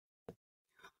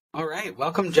All right.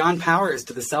 Welcome, John Powers,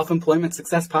 to the Self-Employment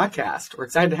Success Podcast. We're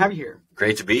excited to have you here.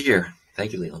 Great to be here.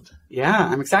 Thank you, Leland. Yeah,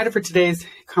 I'm excited for today's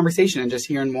conversation and just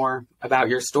hearing more about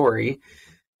your story.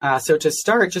 So to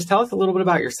start, just tell us a little bit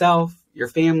about yourself, your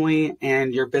family,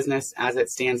 and your business as it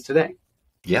stands today.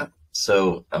 Yeah.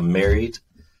 So I'm married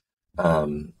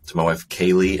to my wife,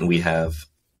 Kaylee, and we have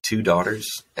 2 daughters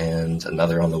and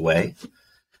another on the way.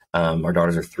 Our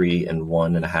daughters are 3 and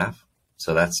 1.5.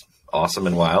 So that's awesome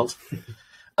and wild.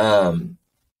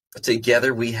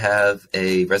 Together we have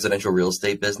a residential real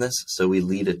estate business. So we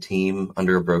lead a team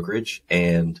under a brokerage,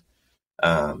 and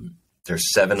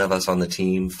there's 7 of us on the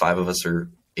team. 5 of us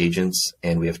are agents,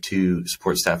 and we have 2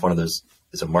 support staff. One of those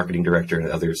is a marketing director and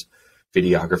the other's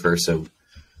videographer. So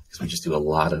because we just do a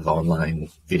lot of online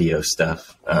video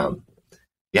stuff.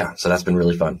 So that's been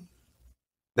really fun.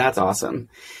 That's awesome.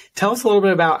 Tell us a little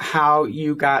bit about how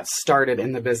you got started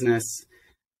in the business.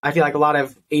 I feel like a lot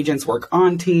of agents work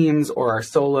on teams or are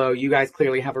solo. You guys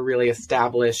clearly have a really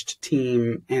established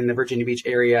team in the Virginia Beach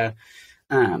area.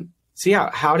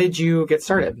 How did you get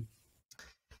started?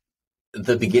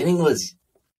 The beginning was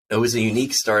a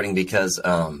unique starting because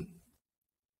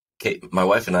my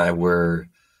wife and I her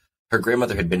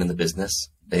grandmother had been in the business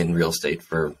in real estate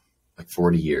for like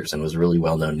 40 years and was a really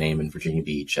well-known name in Virginia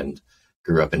Beach, and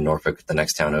grew up in Norfolk, the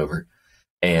next town over.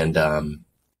 And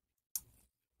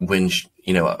when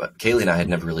Kaylee and I had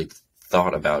never really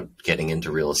thought about getting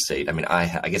into real estate. I mean,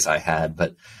 I guess I had,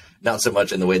 but not so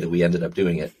much in the way that we ended up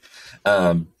doing it.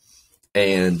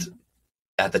 And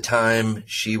at the time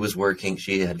she was working,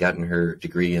 she had gotten her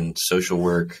degree in social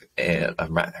work and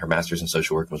her master's in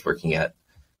social work, and was working at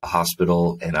a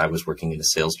hospital. And I was working in a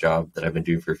sales job that I've been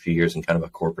doing for a few years, and kind of a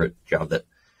corporate job that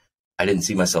I didn't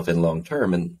see myself in long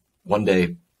term. And one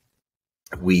day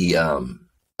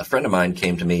a friend of mine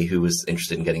came to me who was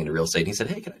interested in getting into real estate. And he said,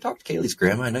 "Hey, can I talk to Kaylee's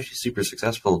grandma? I know she's super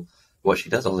successful, what she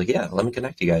does." I was like, "Yeah, let me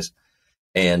connect you guys."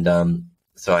 And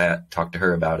so I talked to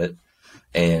her about it.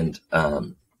 And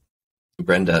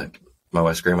Brenda, my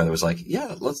wife's grandmother, was like,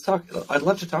 "Yeah, let's talk. I'd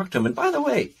love to talk to him. And by the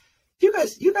way, you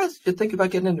guys should think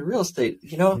about getting into real estate.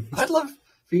 I'd love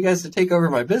for you guys to take over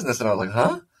my business." And I was like,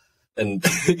 "Huh?" And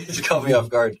it caught me off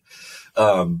guard.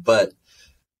 So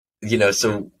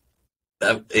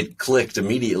it clicked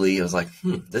immediately. I was like,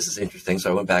 this is interesting.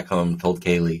 So I went back home, told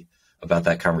Kaylee about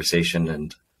that conversation,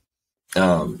 and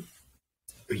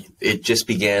it just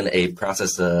began a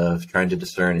process of trying to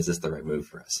discern, is this the right move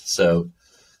for us? So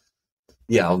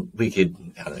yeah, we could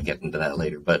get into that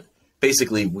later. But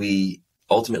basically, we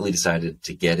ultimately decided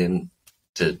to get in,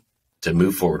 to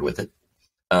move forward with it,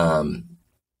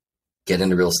 get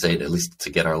into real estate, at least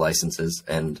to get our licenses,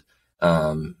 and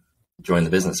join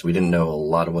the business. We didn't know a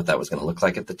lot of what that was going to look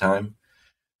like at the time.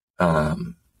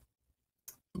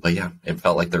 But yeah, it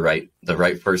felt like the right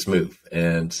first move.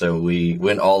 And so we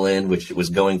went all in, which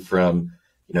was going from,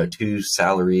 2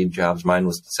 salaried jobs. Mine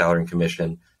was salary and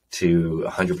commission to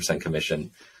 100%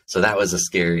 commission. So that was a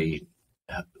scary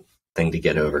thing to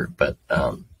get over, but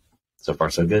so far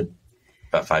so good.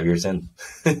 About 5 years in.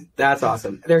 That's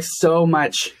awesome. There's so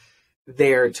much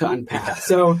there to unpack. Yeah.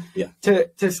 So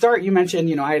to start, you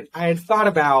mentioned, I had thought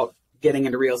about getting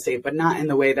into real estate, but not in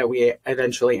the way that we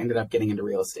eventually ended up getting into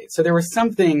real estate. So there was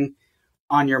something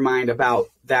on your mind about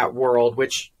that world,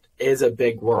 which is a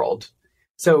big world.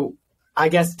 So I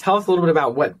guess tell us a little bit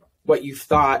about what you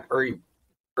thought, or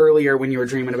earlier when you were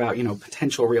dreaming about,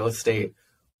 potential real estate.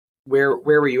 Where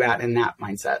were you at in that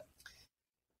mindset?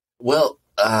 Well,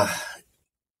 I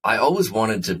always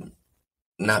wanted to,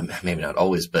 maybe not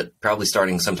always, but probably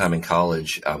starting sometime in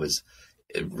college, I was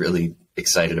really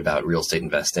excited about real estate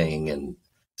investing and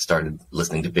started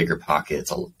listening to Bigger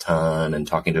Pockets a ton and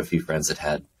talking to a few friends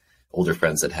older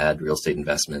friends that had real estate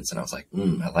investments. And I was like,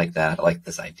 I like that. I like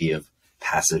this idea of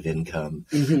passive income.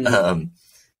 Mm-hmm.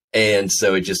 And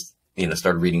so it just,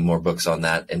 started reading more books on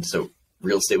that. And so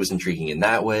real estate was intriguing in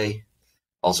that way.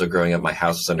 Also growing up, my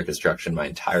house was under construction my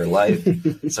entire life.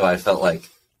 So I felt like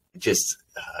just,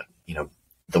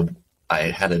 I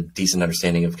had a decent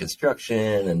understanding of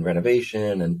construction and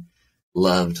renovation, and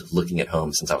loved looking at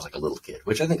homes since I was like a little kid,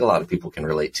 which I think a lot of people can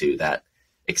relate to, that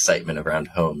excitement around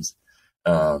homes.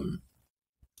 So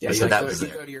you go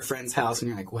to your friend's house and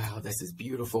you're like, wow, this is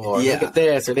beautiful. Or look at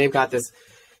this, or they've got this,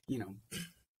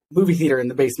 movie theater in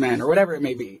the basement, or whatever it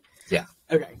may be. Yeah.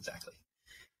 Okay. Exactly.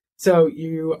 So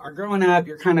you are growing up,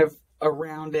 you're kind of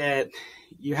around it.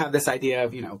 You have this idea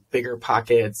of, Bigger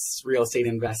Pockets, real estate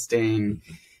investing.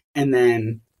 Mm-hmm. And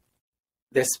then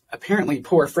this apparently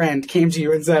poor friend came to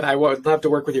you and said, "I would love to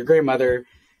work with your grandmother."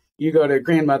 You go to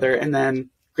grandmother, and then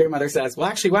grandmother says, "Well,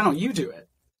 actually, why don't you do it?"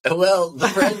 Well,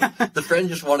 the friend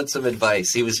just wanted some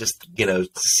advice. He was just,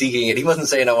 seeking it. He wasn't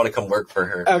saying, I want to come work for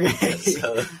her. Okay.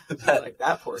 So like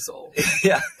that poor soul.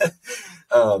 Yeah.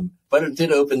 But it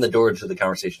did open the door to the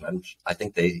conversation. I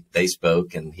think they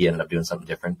spoke and he ended up doing something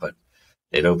different, but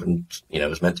it opened, it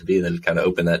was meant to be that it kind of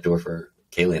opened that door for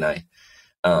Kaylee and I.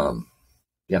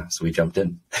 So we jumped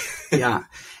in. Yeah.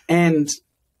 And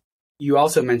you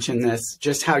also mentioned this,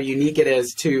 just how unique it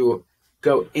is to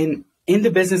go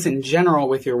into business in general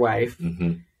with your wife.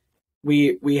 Mm-hmm.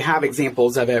 We have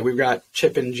examples of it. We've got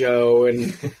Chip and Joe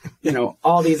and,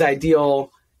 all these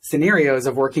ideal scenarios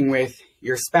of working with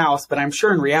your spouse. But I'm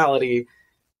sure in reality,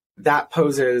 that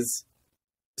poses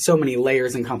so many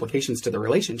layers and complications to the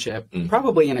relationship,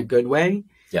 probably in a good way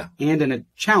and in a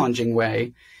challenging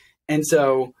way. And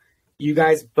so you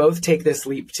guys both take this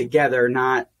leap together,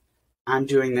 not I'm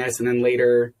doing this and then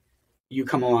later you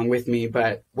come along with me,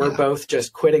 but we're both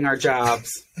just quitting our jobs,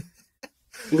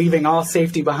 leaving all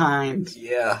safety behind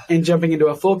and jumping into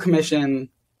a full commission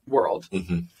world.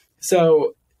 Mm-hmm.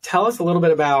 So tell us a little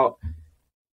bit about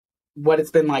what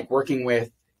it's been like working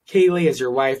with Kaylee as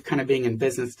your wife, kind of being in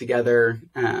business together.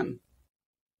 And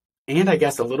I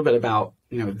guess a little bit about,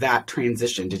 that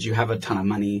transition. Did you have a ton of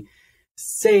money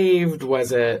saved?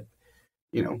 Was it,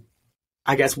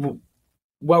 I guess,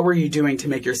 what were you doing to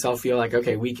make yourself feel like,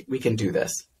 okay, we can do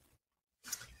this?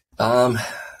 A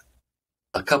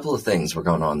couple of things were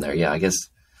going on there. Yeah, I guess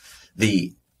there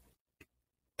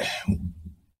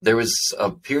was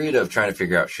a period of trying to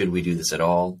figure out, should we do this at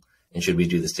all? And should we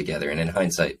do this together? And in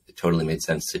hindsight, it totally made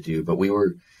sense to do. But we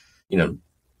were,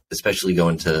 especially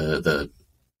going to the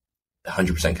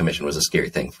 100% commission was a scary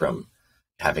thing from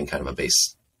having kind of a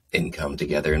base income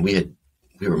together. And we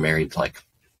were married like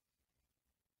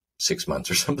 6 months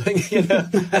or something.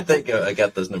 I think I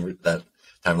got those numbers, that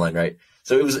timeline right.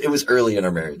 So it was early in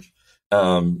our marriage.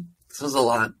 So it was a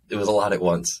lot. It was a lot at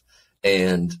once.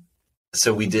 And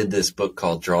so we did this book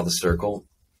called Draw the Circle,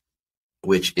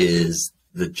 which is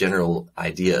the general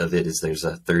idea of it is there's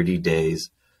a 30 days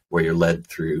where you're led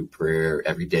through prayer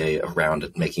every day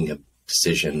around making a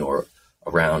decision or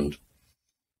around,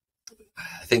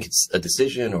 I think it's a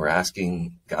decision or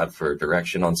asking God for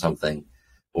direction on something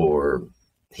or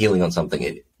healing on something,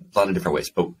 a lot of different ways.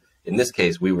 But in this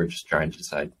case, we were just trying to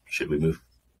decide, should we move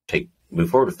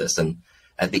forward with this? And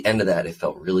at the end of that, it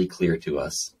felt really clear to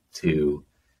us to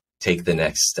take the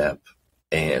next step.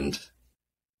 And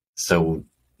so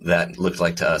that looked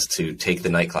like to us to take the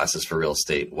night classes for real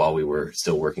estate while we were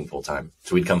still working full time.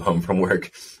 So we'd come home from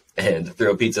work and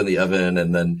throw pizza in the oven,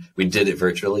 and then we did it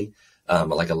virtually,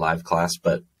 like a live class.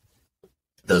 But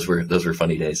those were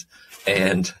funny days.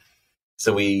 And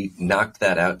so we knocked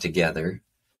that out together.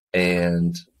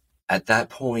 And at that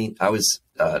point, I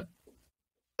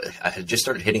had just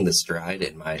started hitting the stride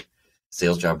in my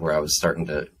sales job where I was starting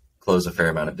to close a fair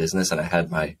amount of business, and I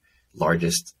had my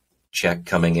largest check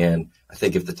coming in. I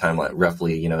think if the timeline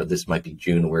roughly, this might be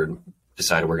June, we're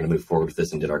decided we're going to move forward with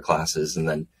this and did our classes. And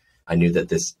then I knew that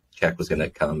this check was going to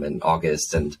come in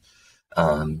August and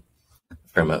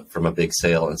from a big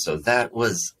sale. And so that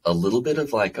was a little bit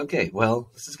of like, okay, well,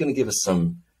 this is going to give us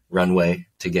some runway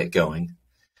to get going.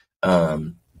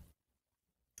 And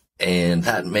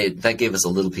that gave us a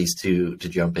little piece to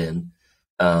jump in.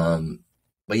 But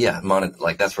yeah,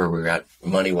 that's where we were at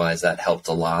money wise. That helped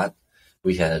a lot.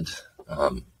 We had,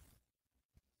 I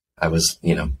was,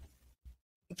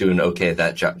 doing okay at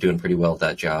that job, doing pretty well at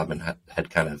that job, and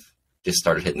had kind of just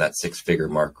started hitting that 6-figure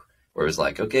mark where it was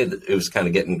like, okay, it was kind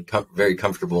of getting very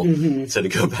comfortable. Mm-hmm. So to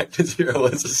go back to zero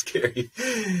was scary.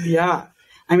 Yeah.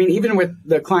 I mean, even with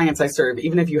the clients I serve,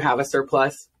 even if you have a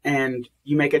surplus and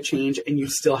you make a change and you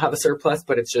still have a surplus,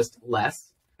 but it's just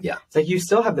less. Yeah. It's like you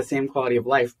still have the same quality of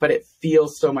life, but it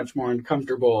feels so much more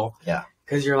uncomfortable. Yeah.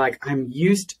 Because you're like, I'm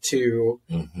used to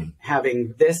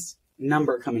having this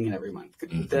number coming in every month,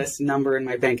 this number in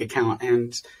my bank account.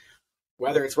 And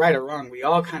whether it's right or wrong, we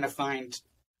all kind of find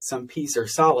some peace or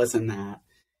solace in that.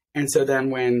 And so then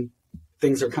when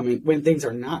things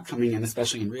are not coming in,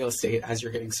 especially in real estate as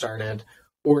you're getting started,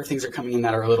 or things are coming in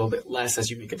that are a little bit less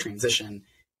as you make a transition,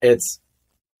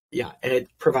 it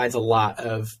provides a lot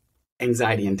of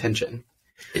anxiety and tension.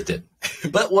 It did.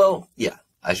 But well, yeah.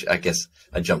 I guess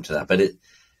I jumped to that, but it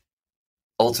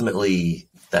ultimately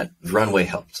that runway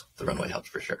helped. The runway helped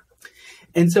for sure.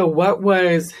 And so what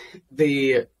was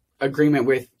the agreement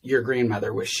with your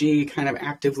grandmother? Was she kind of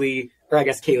actively, or I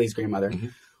guess Kaylee's grandmother,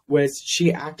 was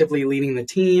she actively leading the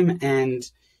team and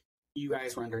you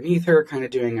guys were underneath her kind of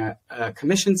doing a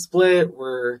commission split?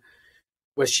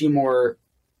 Was she more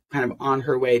kind of on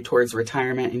her way towards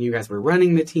retirement and you guys were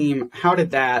running the team? How did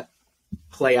that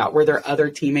play out? Were there other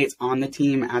teammates on the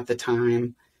team at the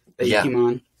time that you came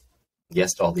on?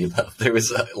 Yes to all the above. There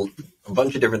was a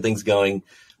bunch of different things going.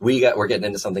 We're getting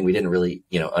into something we didn't really,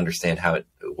 understand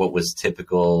what was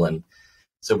typical. And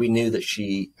so we knew that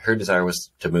her desire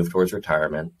was to move towards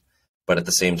retirement. But at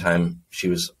the same time, she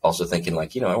was also thinking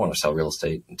like, I want to sell real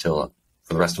estate for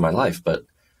the rest of my life, but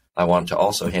I want to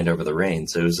also hand over the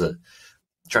reins. So it was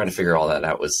trying to figure all that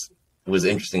out was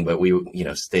interesting, but we,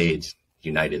 stayed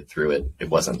united through it. It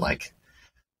wasn't like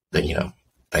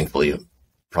thankfully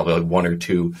probably like one or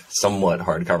two somewhat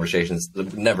hard conversations,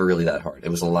 never really that hard. It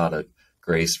was a lot of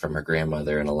grace from her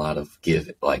grandmother and a lot of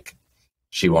give, like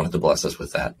she wanted to bless us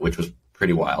with that, which was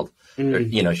pretty wild.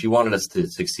 She wanted us to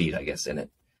succeed, I guess, in it.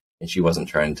 And she wasn't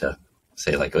trying to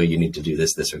say like, oh, you need to do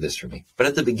this, this, or this for me. But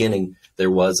at the beginning, there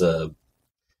was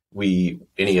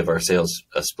any of our sales,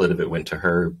 a split of it went to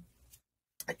her.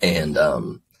 And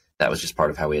that was just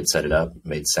part of how we had set it up. It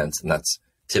made sense. And that's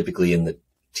typically in the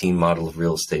team model of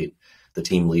real estate, the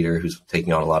team leader who's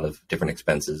taking on a lot of different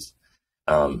expenses.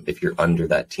 If you're under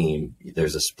that team,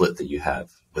 there's a split that you have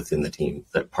within the team,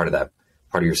 that part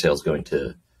of your sales going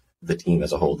to the team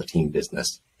as a whole, the team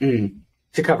business.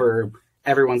 To cover,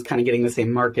 everyone's kind of getting the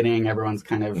same marketing. Everyone's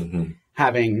kind of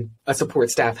having a support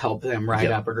staff help them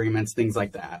write up agreements, things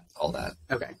like that. All that.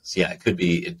 Okay. So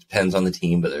it depends on the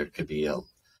team, but there could be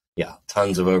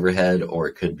tons of overhead, or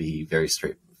it could be very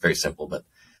straight, very simple. But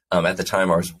at the time,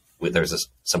 there was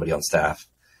somebody on staff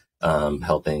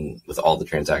helping with all the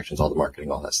transactions, all the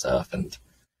marketing, all that stuff. And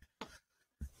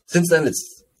since then,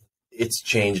 it's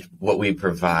changed what we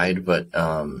provide, but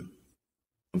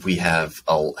we have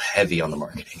a heavy on the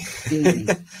marketing.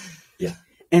 Yeah.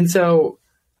 And so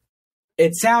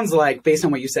it sounds like, based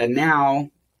on what you said, now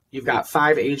you've got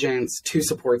 5 agents, 2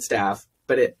 support staff,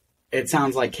 but it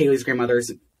sounds like Kaylee's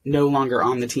grandmother's no longer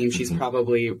on the team. She's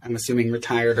probably, I'm assuming,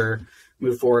 retired or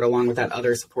moved forward along with that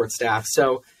other support staff.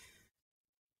 So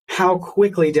how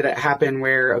quickly did it happen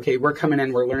where, okay, we're coming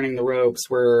in, we're learning the ropes,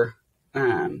 we're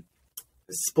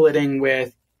splitting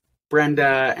with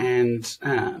Brenda and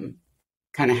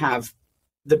kind of have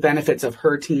the benefits of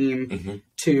her team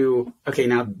to, okay,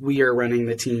 now we are running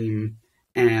the team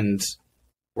and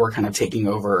we're kind of taking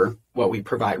over what we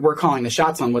provide. We're calling the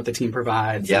shots on what the team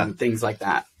provides and things like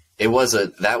that. That was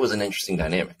an interesting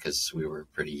dynamic because we were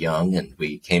pretty young and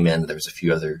we came in. There was a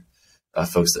few other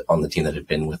folks on the team that had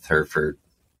been with her for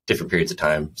different periods of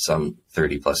time, some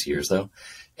 30 plus years though.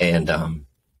 And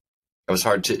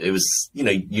it was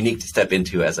unique to step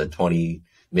into as a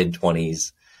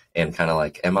mid-20s and kind of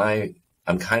like,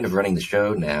 I'm kind of running the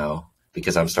show now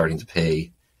because I'm starting to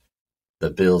pay the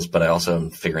bills, but I also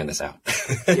am figuring this out.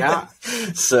 Yeah.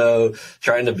 So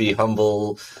trying to be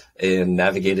humble and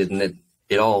navigate it, and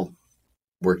it all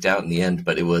worked out in the end,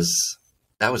 but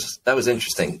that was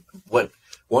interesting.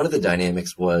 One of the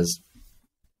dynamics was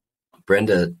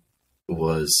Brenda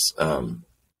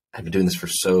had been doing this for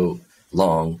so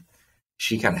long.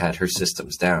 She kind of had her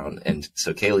systems down. And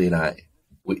so Kaylee and I,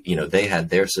 they had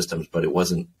their systems, but it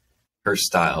wasn't her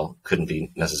style, couldn't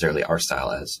be necessarily our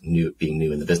style as being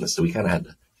new in the business. So we kind of had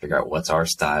to figure out what's our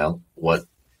style,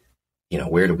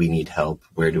 where do we need help?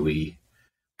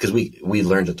 Because we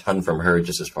learned a ton from her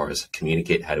just as far as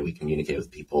how do we communicate with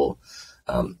people,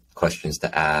 questions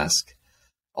to ask,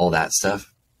 all that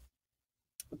stuff.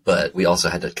 But we also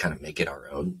had to kind of make it our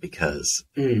own because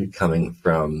coming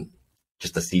from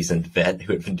just a seasoned vet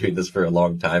who had been doing this for a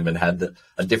long time and had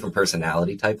a different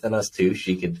personality type than us too,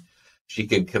 she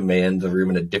could command the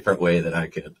room in a different way than I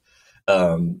could,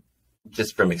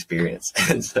 just from experience.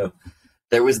 And so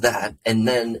there was that. And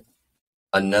then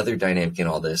another dynamic in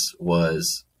all this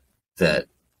was that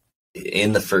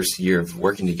in the first year of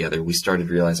working together, we started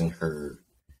realizing her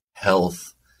health,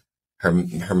 her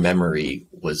memory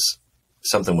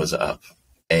something was up.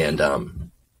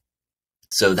 And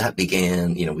so that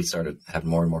began, we started having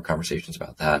more and more conversations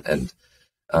about that, and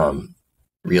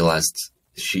realized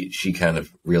she kind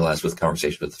of realized with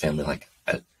conversation with the family, like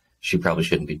she probably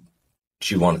shouldn't be,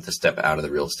 she wanted to step out of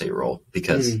the real estate role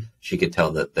because she could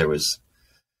tell that there was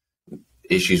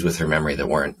issues with her memory that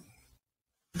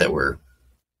were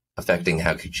affecting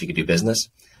how she could do business.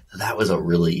 So that was a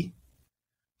really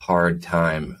hard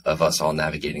time of us all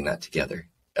navigating that together.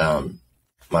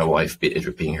 My wife,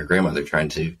 being her grandmother, trying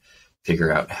to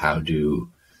figure out how to,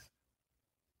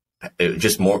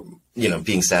 just more,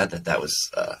 being sad that was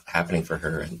happening for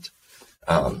her, and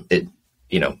it,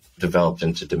 developed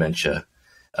into dementia,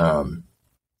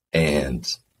 and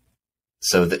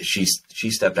so that she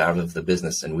stepped out of the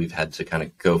business, and we've had to kind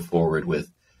of go forward with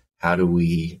how do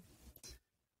we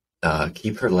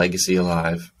keep her legacy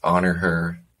alive, honor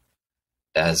her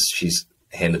as she's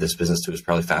handed this business to us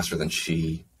probably faster than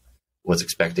she was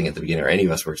expecting at the beginning, or any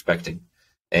of us were expecting.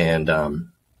 And how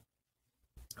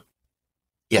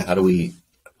do we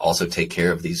also take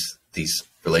care of these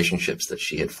relationships that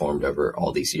she had formed over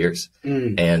all these years?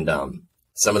 And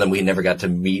some of them we never got to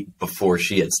meet before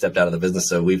she had stepped out of the business.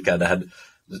 So we've kind of had,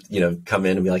 come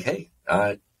in and be like, hey,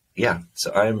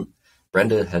 so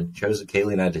Brenda had chosen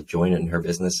Kaylee and I to join in her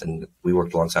business, and we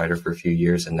worked alongside her for a few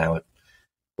years, and now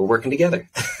we're working together.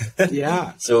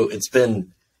 Yeah. So it's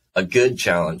been a good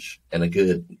challenge and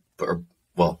good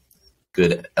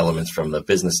elements from the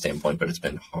business standpoint, but it's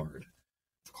been hard,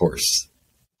 of course,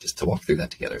 just to walk through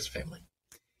that together as a family.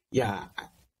 Yeah.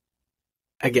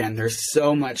 Again, there's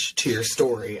so much to your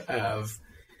story of,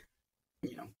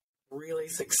 really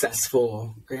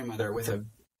successful grandmother with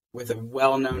a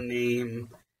well-known name,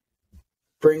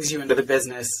 brings you into the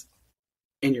business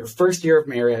in your first year of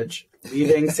marriage,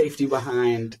 leaving safety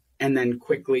behind, and then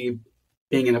quickly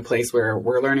being in a place where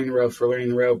we're learning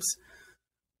the ropes.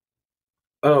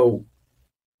 Oh,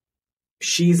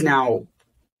 she's now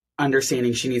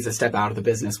understanding she needs to step out of the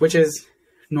business, which is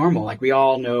normal. Like, we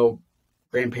all know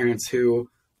grandparents who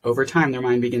over time their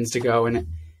mind begins to go. And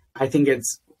I think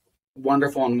it's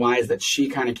wonderful and wise that she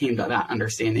kind of came to that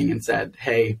understanding and said,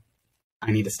 hey,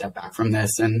 I need to step back from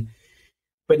this.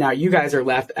 But now you guys are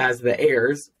left as the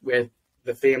heirs with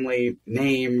the family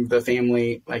name, the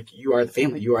family, like, you are the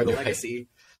family, you are the legacy.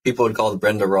 People would call the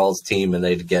Brenda Rawls team and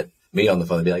they'd get me on the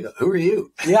phone and be like, who are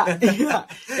you? Yeah.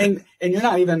 And you're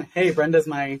not even, hey, Brenda's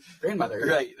my grandmother.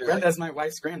 Right. Brenda's my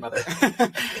wife's grandmother.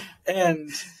 And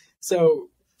so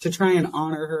to try and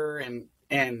honor her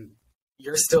and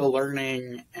you're still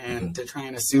learning, and to try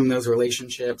and assume those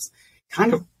relationships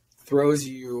kind of throws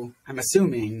you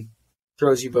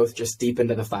both just deep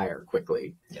into the fire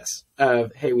quickly. Yes.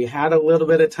 Hey, we had a little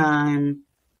bit of time,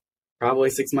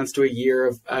 probably 6 months to a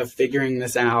year of figuring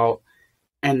this out.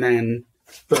 And then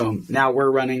boom, now we're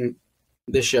running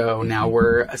the show. Now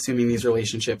we're assuming these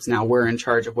relationships. Now we're in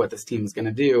charge of what this team is going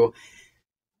to do.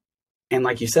 And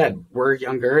like you said, we're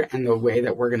younger, and the way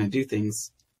that we're going to do things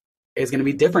is going to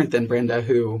be different than Brenda,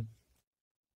 who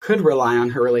could rely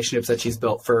on her relationships that she's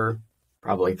built for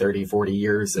probably 30, 40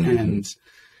 years and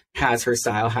has her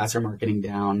style, has her marketing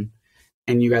down.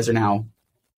 And you guys are now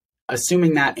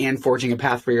assuming that and forging a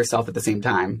path for yourself at the same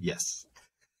time. Yes.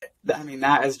 I mean,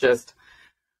 that is just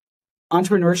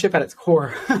entrepreneurship at its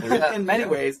core in many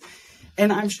ways.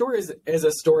 And I'm sure is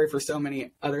a story for so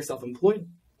many other self-employed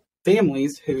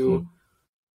families who,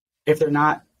 if they're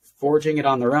not forging it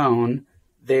on their own,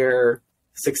 they're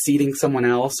succeeding someone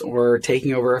else or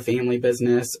taking over a family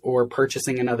business or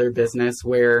purchasing another business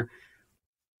where,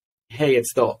 hey,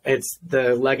 it's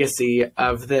the legacy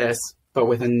of this, but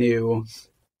with a new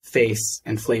face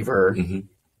and flavor.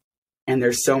 And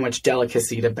there's so much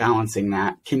delicacy to balancing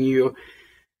that. Can you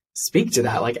speak to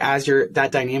that? Like, as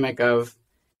that dynamic of,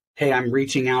 hey, I'm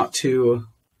reaching out to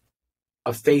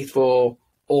a faithful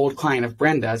old client of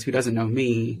Brenda's who doesn't know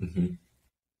me.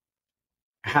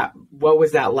 What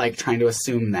was that like, trying to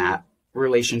assume that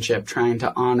relationship, trying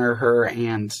to honor her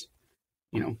and,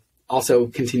 also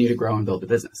continue to grow and build the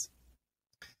business?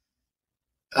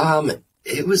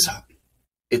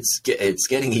 It's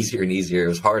getting easier and easier. It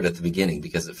was hard at the beginning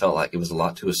because it felt like it was a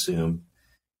lot to assume,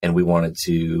 and we wanted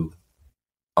to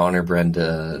honor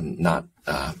Brenda, not,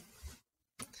 at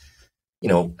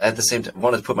the same time,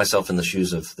 wanted to put myself in the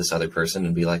shoes of this other person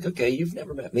and be like, okay, you've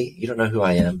never met me. You don't know who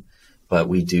I am, but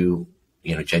we do,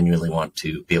 genuinely want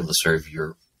to be able to serve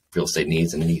your real estate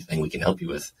needs and anything we can help you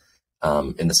with,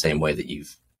 in the same way that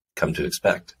you've come to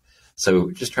expect. So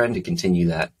just trying to continue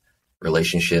that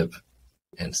relationship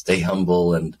and stay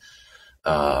humble. And,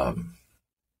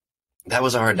 that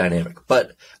was our dynamic,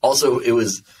 but also it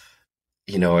was,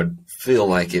 I feel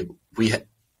like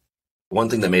one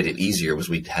thing that made it easier was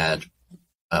we'd had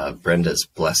Brenda's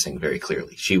blessing very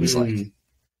clearly. She was like,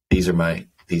 these are my,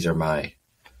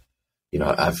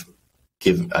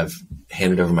 I've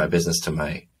handed over my business to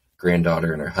my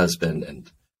granddaughter and her husband,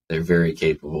 and they're very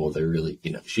capable. They're really,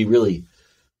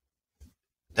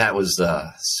 that was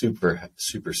super,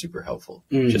 super, super helpful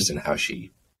just in how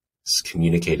she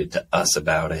communicated to us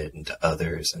about it and to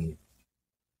others. And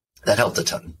that helped a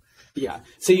ton. Yeah.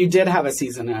 So you did have a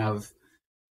season of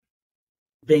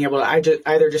being able to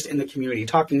either just in the community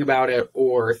talking about it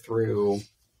or through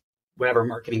whatever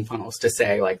marketing funnels to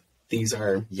say, like, these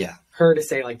are her, to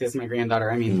say, like, this is my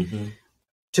granddaughter. I mean,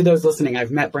 to those listening,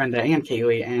 I've met Brenda and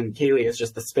Kaylee is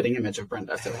just the spitting image of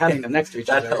Brenda. So having them next to each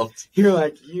other, helped. You're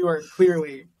like, you are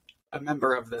clearly a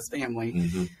member of this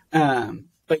family.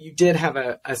 But you did have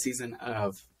a season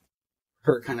of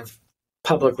her kind of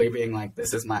publicly being like,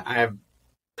 I have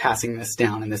passing this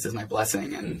down and this is my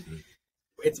blessing. And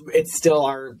it's still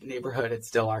our neighborhood. It's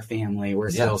still our family. We're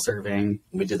still serving.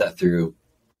 We did that through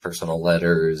personal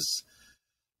letters,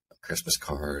 Christmas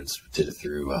cards. We did it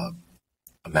through a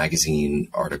magazine,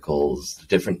 articles,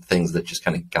 different things that just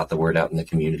kind of got the word out in the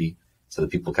community so that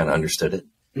people kind of understood it.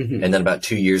 And then about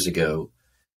 2 years ago,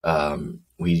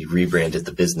 we rebranded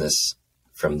the business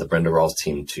from the Brenda Rawls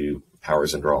team to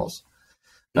Powers and Rawls.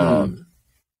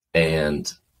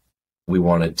 And we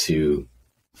wanted to,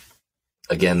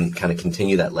 again, kind of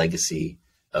continue that legacy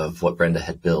of what Brenda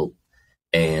had built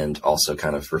and also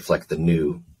kind of reflect the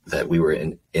new that we were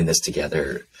in this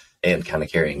together and kind of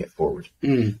carrying it forward.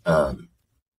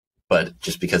 But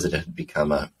just because it had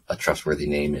become a trustworthy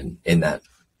name in that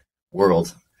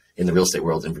world, in the real estate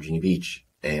world in Virginia Beach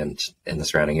and in the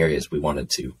surrounding areas, we wanted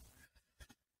to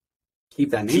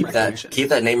keep that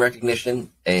name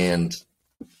recognition. And,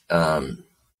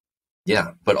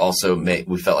 but also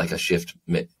we felt like a shift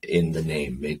in the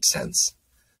name made sense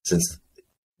since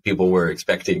people were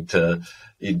expecting to,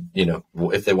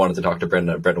 if they wanted to talk to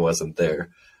Brenda wasn't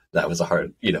there. That was a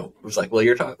hard, it was like, well,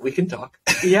 we can talk.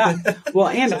 Yeah. Well,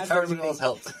 and Powers Rawls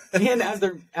helped. And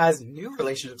as new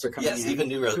relationships are coming in, even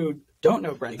new who don't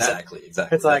know Brenda. Exactly.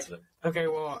 It's like, okay,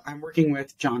 well, I'm working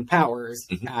with John Powers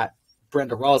at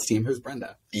Brenda Rawls' team. Who's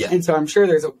Brenda? Yeah. And so I'm sure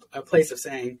there's a place of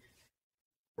saying,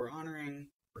 we're honoring,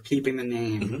 we're keeping the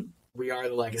name, we are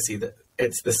the legacy, that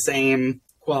it's the same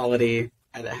quality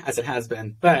as it has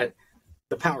been, but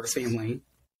the Powers family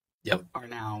are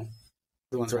now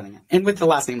the ones running it. And with the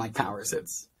last name like Powers,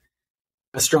 it's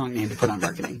a strong name to put on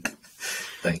marketing.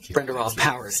 Thank you. Brenda Rawls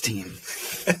Powers team.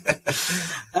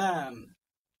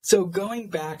 So going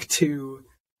back to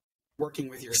working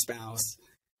with your spouse,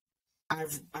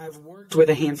 I've worked with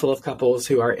a handful of couples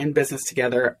who are in business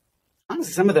together.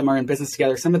 Honestly, some of them are in business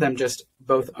together. Some of them just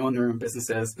both own their own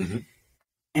businesses.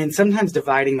 And sometimes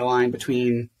dividing the line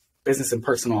between business and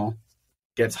personal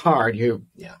gets hard. You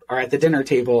are at the dinner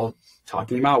table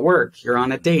talking about work. You're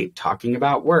on a date talking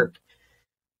about work.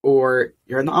 Or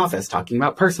you're in the office talking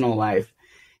about personal life.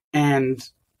 And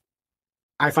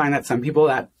I find that some people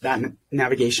that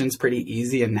navigation is pretty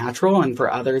easy and natural. And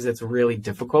for others, it's really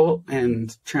difficult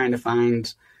and trying to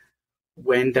find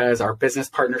when does our business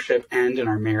partnership end and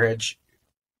our marriage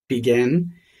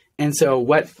begin. And so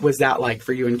what was that like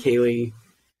for you and Kaylee,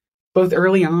 both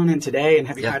early on and today? And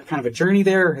have you had kind of a journey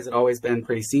there? Or has it always been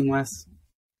pretty seamless?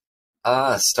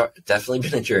 Definitely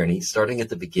been a journey. Starting at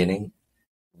the beginning,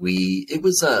 it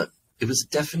was a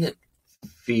definite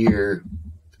fear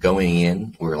going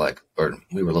in. We were a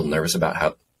little nervous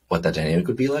about what that dynamic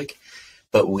would be like,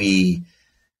 but we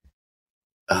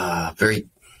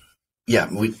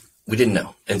didn't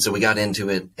know. And so we got into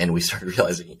it and we started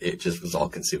realizing it just was all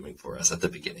consuming for us at the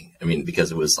beginning. I mean,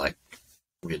 because it was like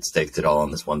we had staked it all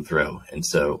on this one throw. And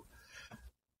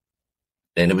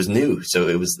it was new. So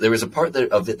there was a part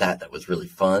of it that was really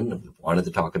fun. We wanted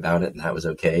to talk about it and that was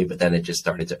okay. But then it just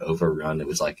started to overrun. It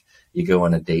was like you go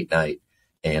on a date night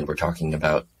and we're talking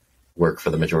about work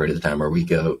for the majority of the time, or we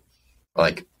go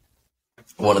like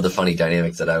one of the funny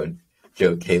dynamics that I would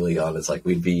joke Kaylee on is like,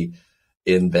 we'd be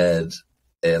in bed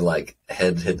and like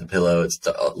head hit the pillow.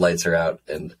 Lights are out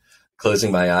and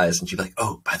closing my eyes. And she'd be like,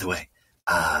 oh, by the way,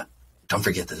 don't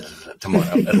forget that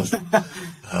tomorrow. And I was like,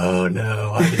 oh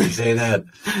no, why did you say that?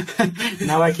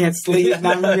 Now I can't sleep.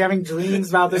 Now I'm going to be having dreams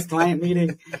about this client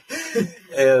meeting.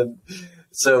 And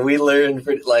so we learned,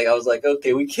 I was like,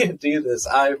 okay, we can't do this.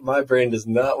 My brain does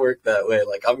not work that way.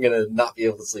 Like, I'm going to not be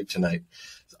able to sleep tonight.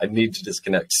 I need to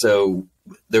disconnect. So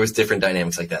there was different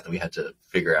dynamics like that we had to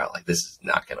figure out, like, this is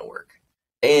not going to work.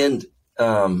 And,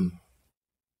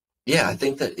 I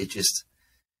think that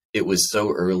it was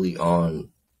so early on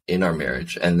in our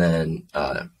marriage. And then,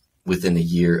 within a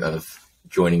year of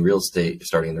starting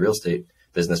the real estate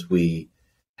business, we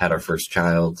had our first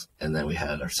child and then we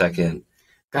had our second.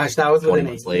 Gosh, that was within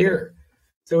a year.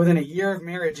 So within a year of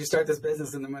marriage, you start this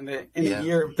business, and then in a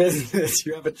year of business,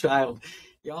 you have a child.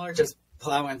 Y'all are just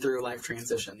plowing through life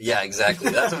transitions. Yeah, exactly.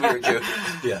 That's what we were joking.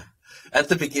 Yeah. At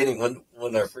the beginning,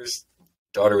 when our first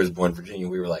daughter was born, Virginia,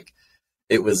 we were like,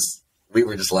 we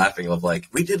were just laughing of like,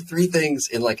 we did 3 things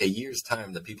in like a year's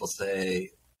time that people say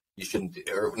you shouldn't do,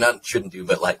 or not shouldn't do,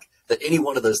 but like that any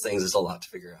one of those things is a lot to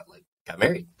figure out. Like, got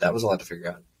married. That was a lot to figure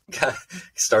out.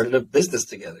 Started a business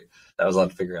together. That was a lot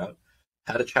to figure out.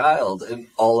 Had a child and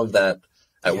all of that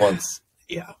at once.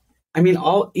 Yeah. I mean,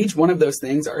 each one of those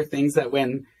things are things that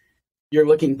when you're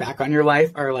looking back on your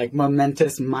life are like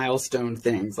momentous milestone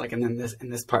things. Like, and then in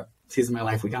this season of my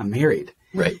life, we got married.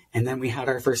 Right. And then we had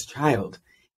our first child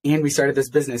and we started this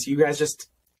business. You guys just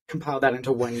compiled that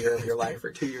into 1 year of your life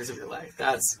or 2 years of your life.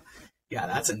 That's Yeah,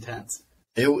 that's intense.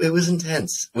 It was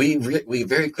intense. We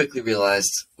very quickly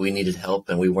realized we needed help,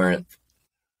 and we weren't,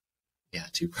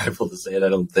 too prideful to say it, I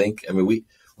don't think. I mean,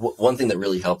 one thing that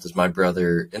really helped is my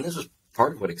brother, and this was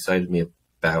part of what excited me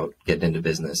about getting into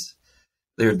business.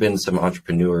 There had been some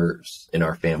entrepreneurs in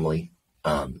our family,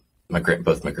 both my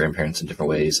grandparents in different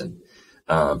ways, and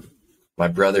my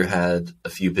brother had a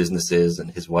few businesses,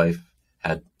 and his wife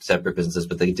had separate businesses,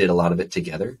 but they did a lot of it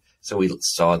together. So we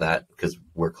saw that, because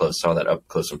we're close, saw that up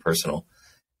close and personal,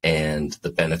 and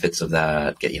the benefits of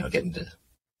that, getting to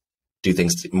do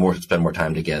things spend more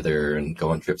time together and go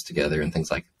on trips together and things,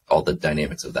 like all the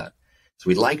dynamics of that. So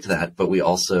we liked that, but we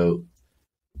also,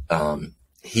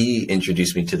 he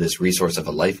introduced me to this resource of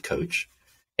a life coach.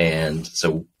 And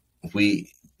so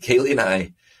Kaylee and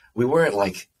I, we weren't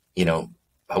like, we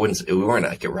weren't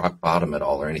like at rock bottom at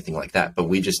all or anything like that, but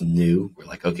we just knew, we're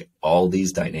like, okay, all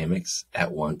these dynamics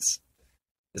at once,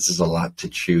 this is a lot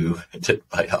to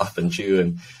bite off and chew.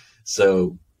 And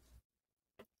so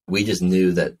we just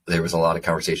knew that there was a lot of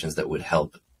conversations that would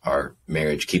help our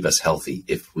marriage, keep us healthy,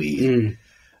 if we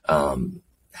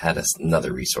had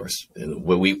another resource. And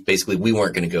we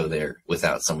weren't going to go there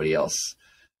without somebody else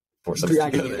for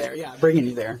something to go there. Yeah, bringing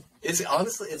you there. It's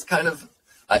honestly, it's kind of,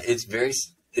 it's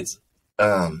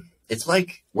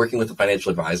like working with a financial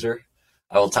advisor.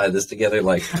 I will tie this together.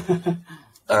 Like,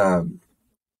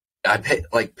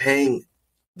 paying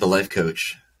the life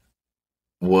coach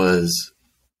was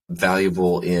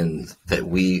valuable in that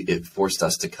it forced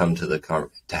us to come to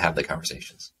have the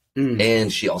conversations.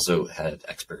 And she also had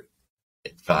expert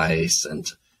advice and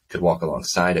could walk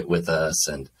alongside it with us.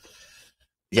 And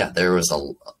there was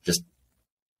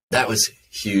that was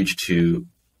huge to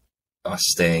us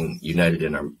staying united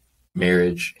in our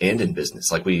marriage and in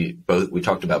business. Like we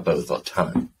talked about both a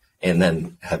ton, and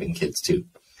then having kids too.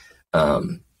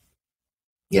 And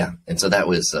so that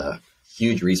was a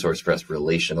huge resource for us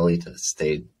relationally to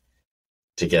stay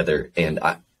together. And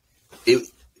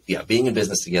being in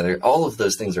business together, all of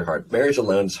those things are hard. Marriage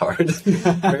alone is hard.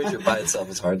 Marriage by itself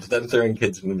is hard. Then throwing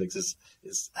kids in the mix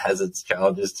has its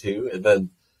challenges too. And then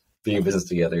being in business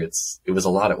together, it was a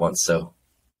lot at once. So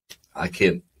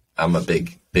I'm a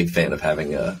big fan of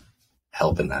having a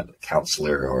help in that. A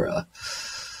counselor or a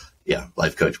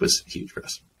life coach was huge for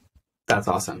us. That's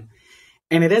awesome.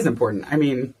 And it is important. I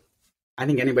mean, I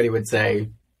think anybody would say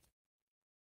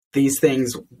these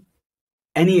things,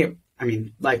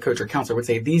 life coach or counselor would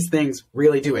say these things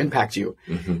really do impact you.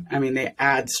 I mean, they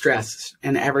add stress,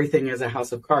 and everything is a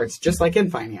house of cards, just like in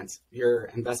finance. Your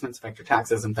investments affect your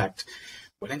taxes, affect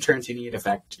what insurance you need,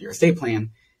 affect your estate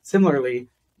plan. Similarly,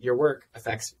 your work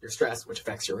affects your stress, which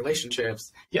affects your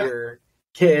relationships, your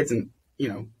kids, and,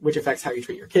 which affects how you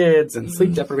treat your kids, and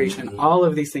sleep deprivation. All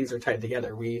of these things are tied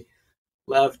together. We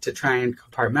love to try and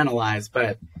compartmentalize,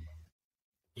 but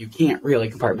you can't really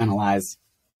compartmentalize.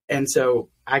 And so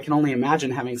I can only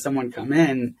imagine having someone come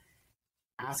in,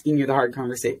 asking you the hard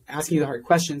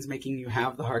questions, making you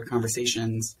have the hard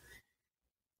conversations.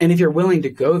 And if you're willing to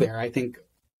go there, I think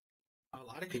a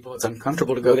lot of people, it's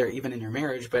uncomfortable to go there even in your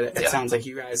marriage, but it sounds like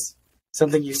you guys,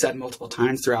 something you said multiple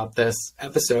times throughout this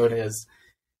episode is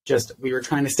just, we were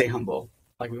trying to stay humble.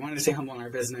 Like, we wanted to stay humble in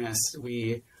our business.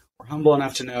 We were humble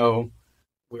enough to know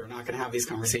we were not going to have these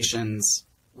conversations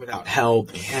without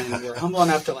help. And we were humble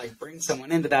enough to bring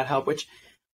someone into that help, which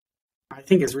I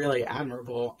think is really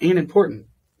admirable and important.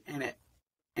 And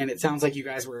it sounds like you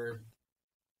guys were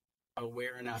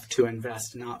aware enough to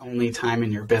invest not only time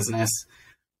in your business,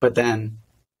 but then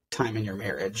time in your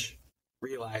marriage,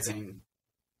 realizing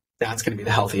that's going to be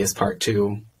the healthiest part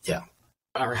too. Yeah.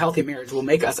 Our healthy marriage will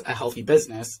make us a healthy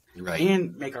business, right,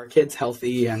 and make our kids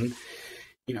healthy, and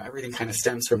everything kind of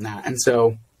stems from that. And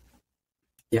so,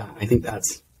 I think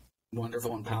that's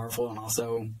wonderful and powerful, and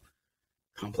also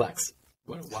complex.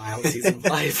 What a wild season of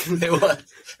life. It was.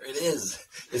 It is.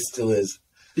 It still is.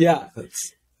 Yeah.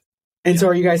 So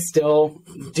are you guys still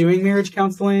doing marriage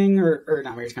counseling or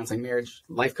not marriage counseling, marriage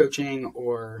life coaching,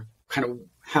 or kind of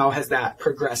how has that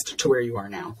progressed to where you are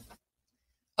now?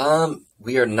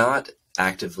 We are not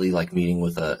actively meeting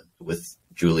with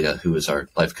Julia, who was our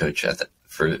life coach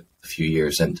for a few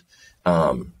years. And,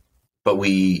 but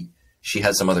she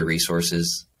has some other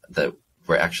resources that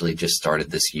were actually just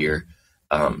started this year.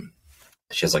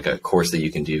 She has a course that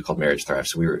you can do called Marriage Thrive.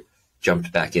 So we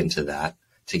jumped back into that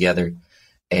together.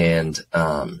 And,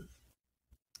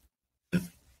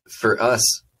 for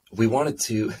us, we wanted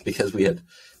to, because we had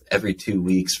every 2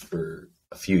 weeks for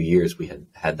a few years, we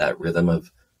had that rhythm of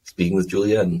speaking with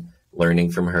Julia and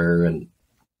learning from her.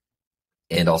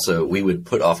 And also we would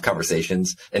put off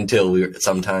conversations until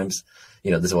sometimes,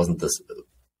 this wasn't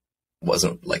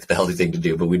wasn't like the healthy thing to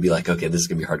do, but we'd be like, okay, this is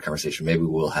gonna be a hard conversation. Maybe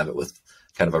we'll have it with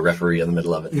kind of a referee in the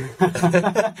middle of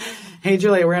it. Hey,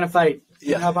 Julia, we're in a fight.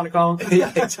 Yeah. Hop on a call.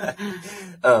 Yeah, exactly.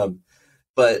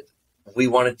 But we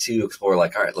wanted to explore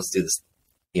like, all right, let's do this.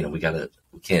 You know, we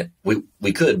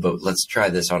could, but let's try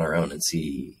this on our own and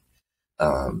see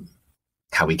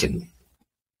how we can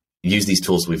use these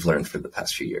tools we've learned for the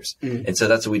past few years. Mm-hmm. And so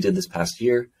that's what we did this past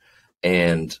year.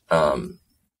 And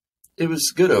it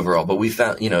was good overall, but we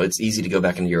found, you know, it's easy to go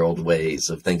back into your old ways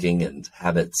of thinking and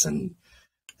habits and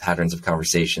patterns of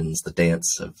conversations, the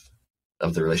dance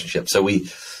of the relationship. So we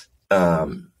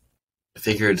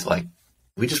figured like,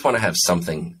 we just want to have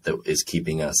something that is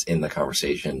keeping us in the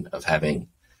conversation of having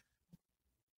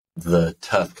the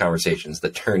tough conversations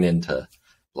that turn into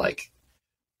like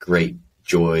great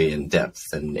joy and depth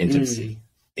and intimacy,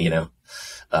 you know?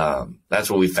 That's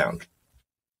what we found.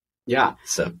 Yeah.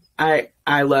 So I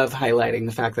love highlighting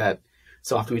the fact that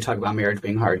so often we talk about marriage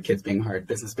being hard, kids being hard,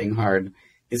 business being hard,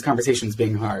 these conversations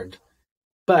being hard.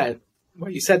 But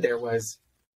what you said there was,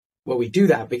 well, we do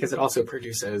that because it also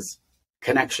produces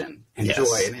connection and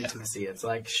joy and intimacy. It's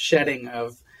like shedding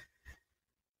of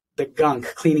the gunk,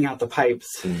 cleaning out the pipes,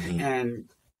 and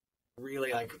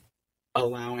really like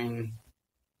allowing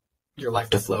your life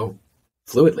to flow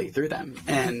fluidly through them.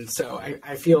 And so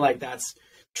I feel like that's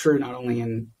true not only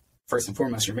in first and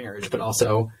foremost your marriage, but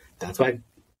also that's why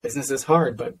business is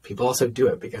hard, but people also do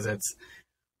it because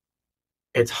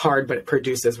it's hard, but it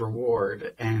produces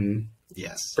reward and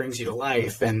brings you to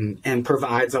life and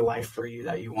provides a life for you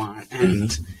that you want.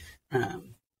 And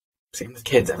same with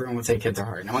kids. Everyone would say kids are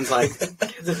hard. No one's like,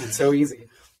 kids have been so easy.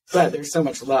 But there's so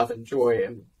much love and joy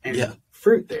and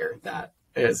fruit there that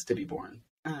is to be born.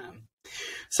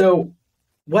 So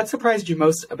what surprised you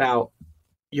most about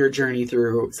your journey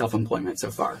through self-employment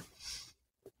so far?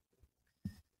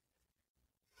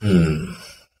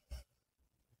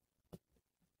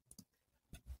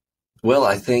 Well,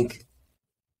 I think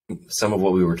some of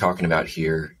what we were talking about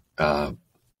here, the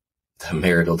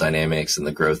marital dynamics and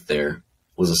the growth there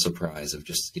was a surprise of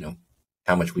just, you know,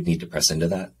 how much we'd need to press into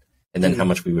that and then how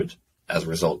much we would, as a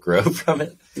result, grow from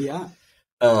it. Yeah.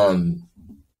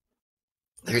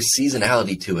 There's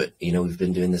seasonality to it. You know, we've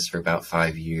been doing this for about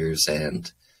 5 years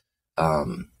and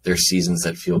there's seasons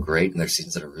that feel great and there's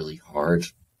seasons that are really hard.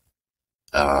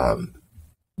 I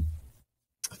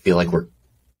feel like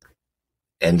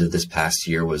end of this past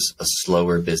year was a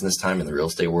slower business time in the real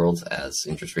estate world as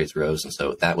interest rates rose. And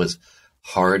so that was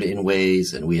hard in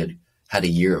ways. And we had a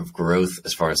year of growth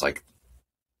as far as like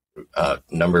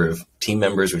number of team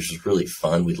members, which was really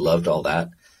fun. We loved all that.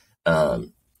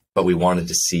 But we wanted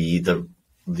to see the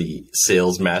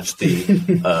sales match the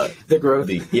the growth,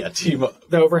 the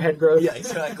overhead growth. Yeah,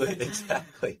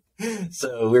 exactly.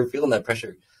 So we're feeling that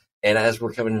pressure. And as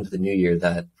we're coming into the new year,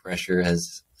 that pressure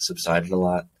has subsided a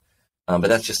lot. But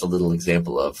that's just a little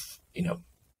example of, you know,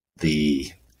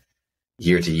 the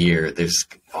year to year, there's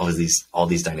all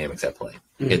these dynamics at play.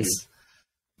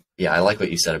 I like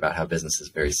what you said about how business is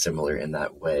very similar in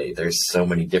that way. There's so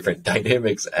many different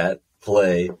dynamics at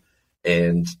play,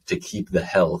 and to keep the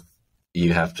health,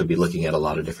 you have to be looking at a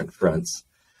lot of different fronts.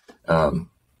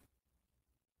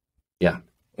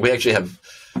 We actually have,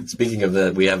 speaking of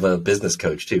that, we have a business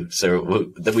coach too.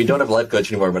 So we don't have a life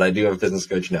coach anymore, but I do have a business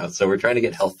coach now. So we're trying to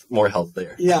get more health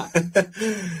there. Yeah.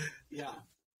 Yeah.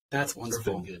 That's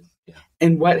wonderful. Good. Yeah.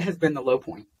 And what has been the low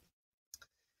point?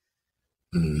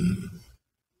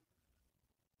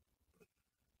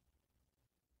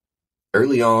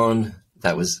 Early on,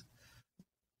 that was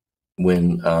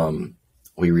when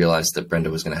we realized that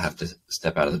Brenda was going to have to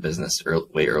step out of the business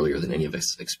way earlier than any of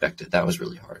us expected. That was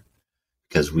really hard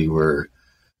because we were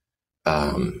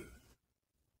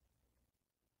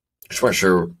just weren't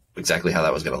sure exactly how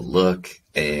that was going to look.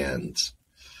 And,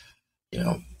 you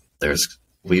know,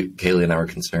 Kaylee and I were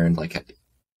concerned, like,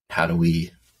 how do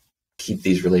we keep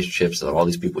these relationships with all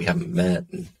these people we haven't met,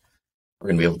 and we're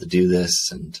going to be able to do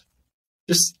this, and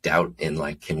just doubt in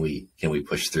like, can we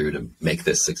push through to make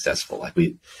this successful? Like,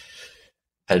 we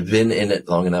had been in it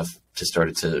long enough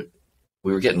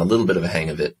we were getting a little bit of a hang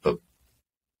of it, but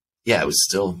yeah, it was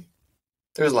still,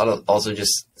 there was a lot of also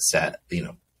just sad, you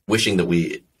know, wishing that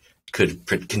we could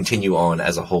continue on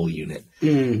as a whole unit,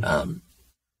 and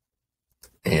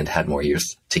had more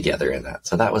years together in that.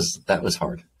 So that was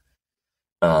hard.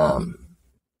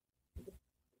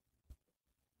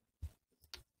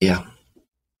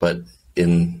 But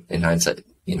in hindsight,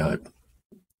 you know,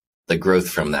 the growth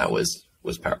from that was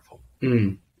powerful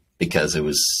because it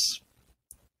was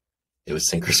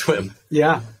sink or swim.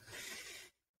 Yeah.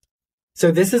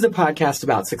 So this is a podcast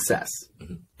about success,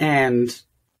 and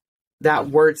that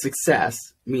word success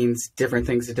means different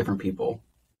things to different people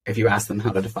if you ask them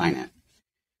how to define it.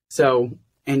 So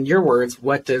in your words,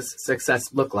 what does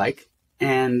success look like,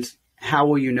 and how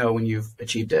will you know when you've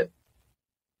achieved it?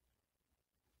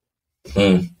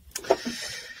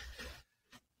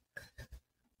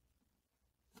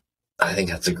 I think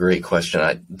that's a great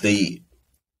question. The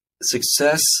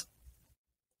success,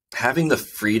 having the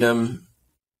freedom,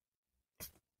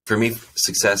 for me,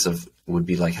 success would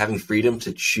be like having freedom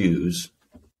to choose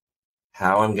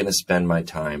how I'm going to spend my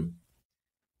time,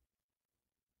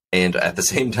 and at the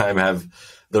same time have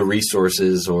the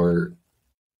resources or,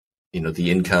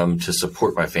 the income to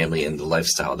support my family and the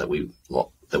lifestyle that we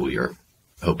are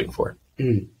hoping for.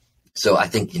 So I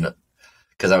think,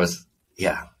 because I was,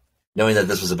 knowing that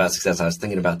this was about success, I was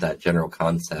thinking about that general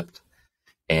concept,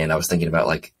 and I was thinking about,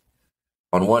 like,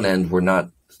 on one end, we're not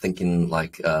thinking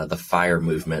like the FIRE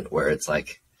movement, where it's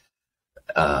like,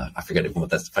 I forget what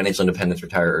that's, financial independence,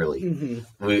 retire early.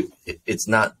 It's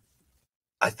not,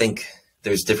 I think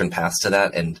there's different paths to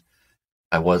that. And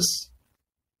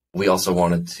we also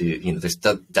wanted to, there's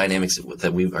dynamics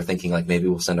that we are thinking, like, maybe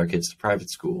we'll send our kids to private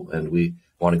school, and we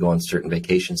want to go on certain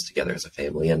vacations together as a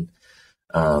family. And,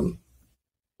 all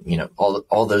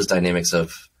those dynamics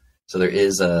of, so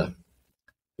there's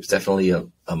definitely a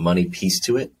money piece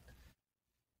to it,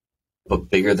 but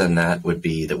bigger than that would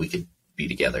be that we could be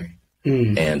together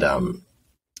and,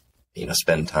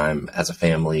 spend time as a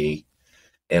family.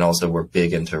 And also we're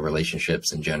big into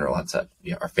relationships in general outside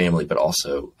our family, but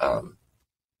also,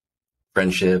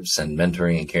 friendships and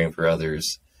mentoring and caring for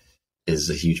others is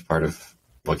a huge part of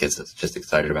what gets us just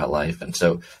excited about life. And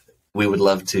so we would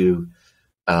love to,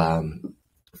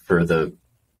 for the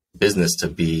business to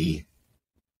be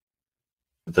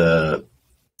the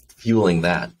fueling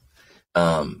that.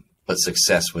 But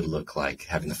success would look like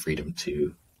having the freedom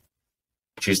to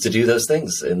choose to do those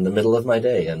things in the middle of my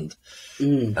day and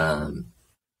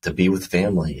to be with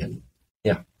family. And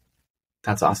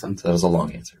that's awesome. So that was a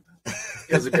long answer.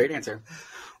 It was a great answer.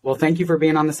 Well, thank you for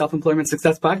being on the Self-Employment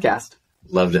Success Podcast.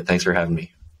 Loved it. Thanks for having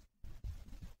me.